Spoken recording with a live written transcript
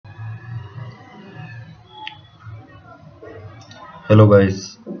Hello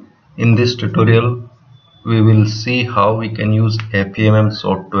guys, in this tutorial we will see how we can use FEMM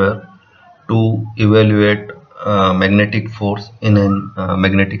software to evaluate magnetic force in a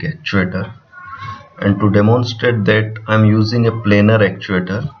magnetic actuator, and to demonstrate that I'm using a planar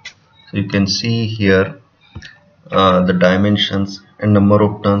actuator. So you can see here the dimensions and number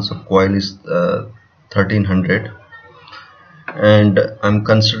of turns of coil is 1300, and I'm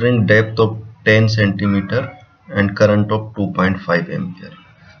considering depth of 10 centimeter and current of 2.5 ampere.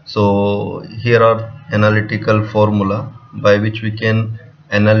 So here are analytical formula by which we can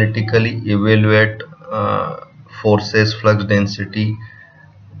analytically evaluate forces, flux density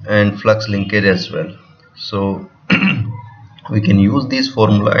and flux linkage as well. So we can use this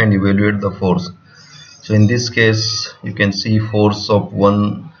formula and evaluate the force. So in this case you can see force of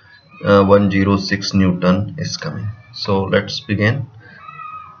 106 Newton is coming. So let's begin.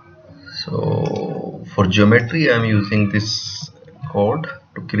 So for geometry I am using this code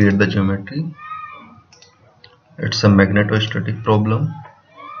to create the geometry. It's a magnetostatic problem.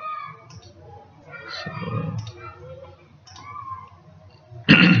 So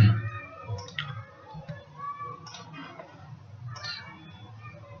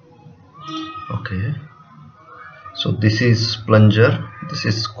okay, so this is plunger, this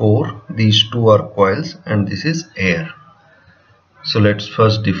is core, these two are coils, and this is air. So let's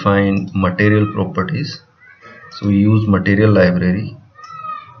first define material properties. So we use material library,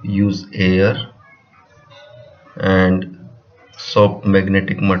 use air and soft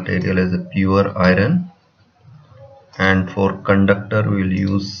magnetic material as a pure iron, and for conductor we will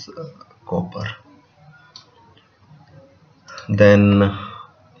use copper. Then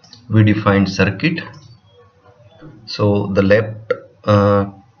we define circuit. So the left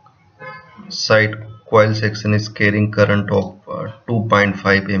side coil section is carrying current of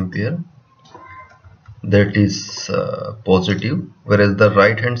 2.5 ampere, that is positive, whereas the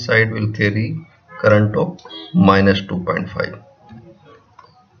right hand side will carry current of minus 2.5.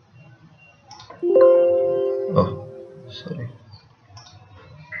 Oh, sorry.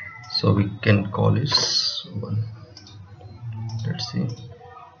 So we can call it 1. Let's see.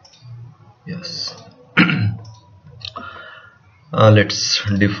 Yes. Let's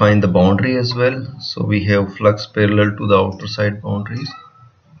define the boundary as well. So we have flux parallel to the outer side boundaries.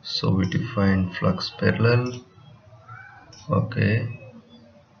 So we define flux parallel. Okay.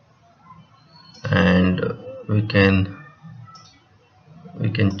 And we can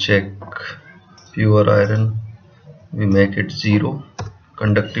check pure iron. We make it 0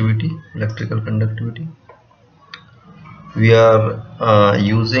 conductivity, electrical conductivity. We are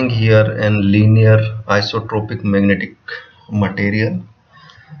using here an linear isotropic magnetic material.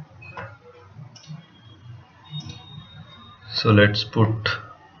 So let's put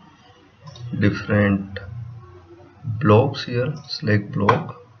different blocks here. Select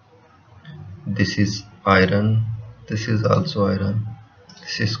block. This is iron, this is also iron,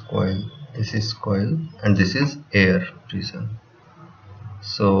 this is coil, this is coil, and this is air region.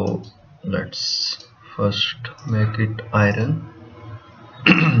 So let's first make it iron.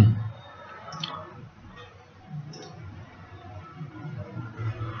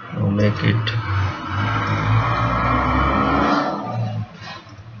 Now make it,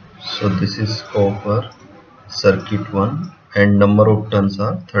 so this is copper, circuit 1, and number of turns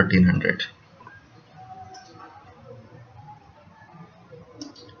are 1300.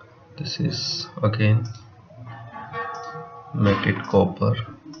 This is again, make it copper,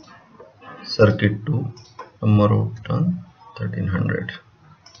 circuit 2, number of turn 1300.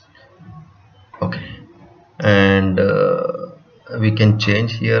 Okay, and we can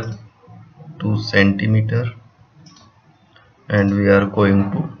change here to centimeter, and we are going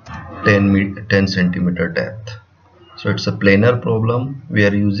to 10 centimeter depth. So it's a planar problem. We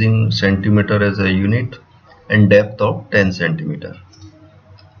are using centimeter as a unit and depth of 10 centimeter.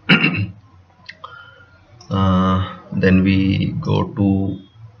 Then we go to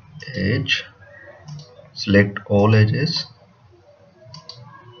edge, select all edges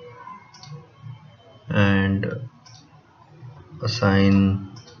and assign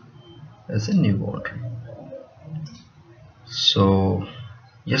as a new boundary. So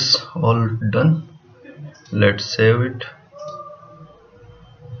yes, all done. Let's save it.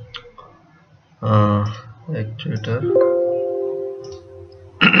 Actuator.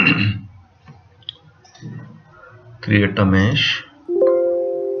 Create a mesh.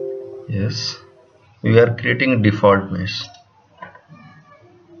 Yes, we are creating a default mesh.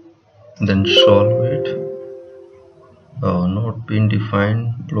 Then solve it. Not been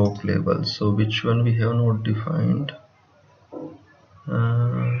defined block label. So which one we have not defined?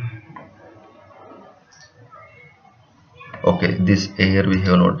 Okay, this air we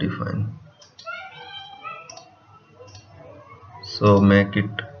have not defined, so make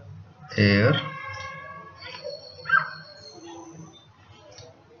it air.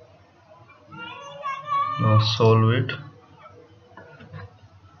 Now solve it.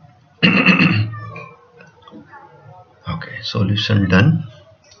 Okay, solution done.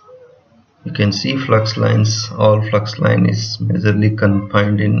 You can see flux lines, all flux line is majorly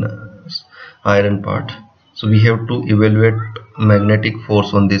confined in iron part. So we have to evaluate magnetic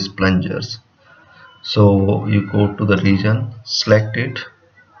force on these plungers. So you go to the region, select it,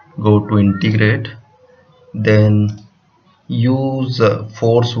 go to integrate, then use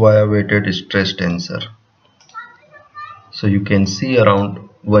force via weighted stress tensor. So you can see around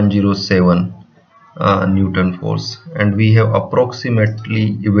 107 Newton force, and we have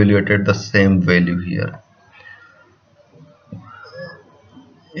approximately evaluated the same value here.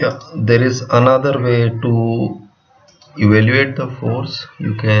 Yeah, there is another way to evaluate the force.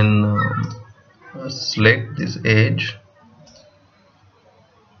 You can select this edge,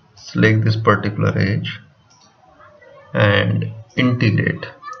 select this particular edge and integrate.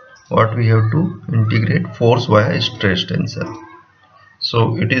 What we have to integrate? Force via stress tensor.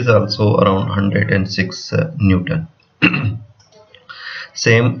 So it is also around 106 Newton.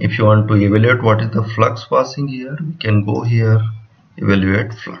 Same, if you want to evaluate what is the flux passing here, we can go here,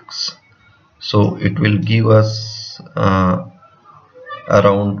 evaluate flux. So it will give us around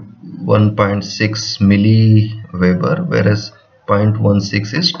 1.6 milliweber, whereas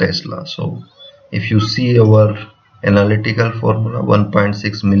 0.16 is Tesla. So if you see our analytical formula,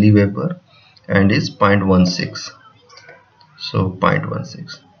 1.6 milliweber and is 0.16. So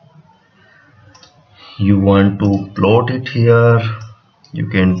 0.16. You want to plot it here. You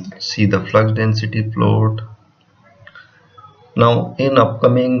can see the flux density plot. Now in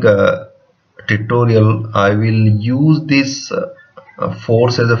upcoming tutorial I will use this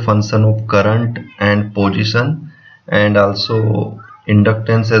force as a function of current and position, and also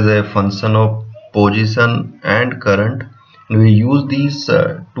inductance as a function of position and current. And we use these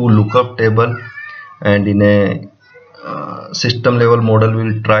two lookup table, and in a system level model we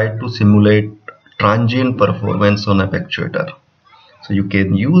will try to simulate transient performance on a actuator. So you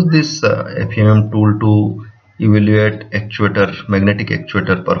can use this FEMM tool to evaluate magnetic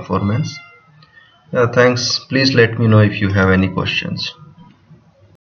actuator performance. Thanks. Please let me know if you have any questions.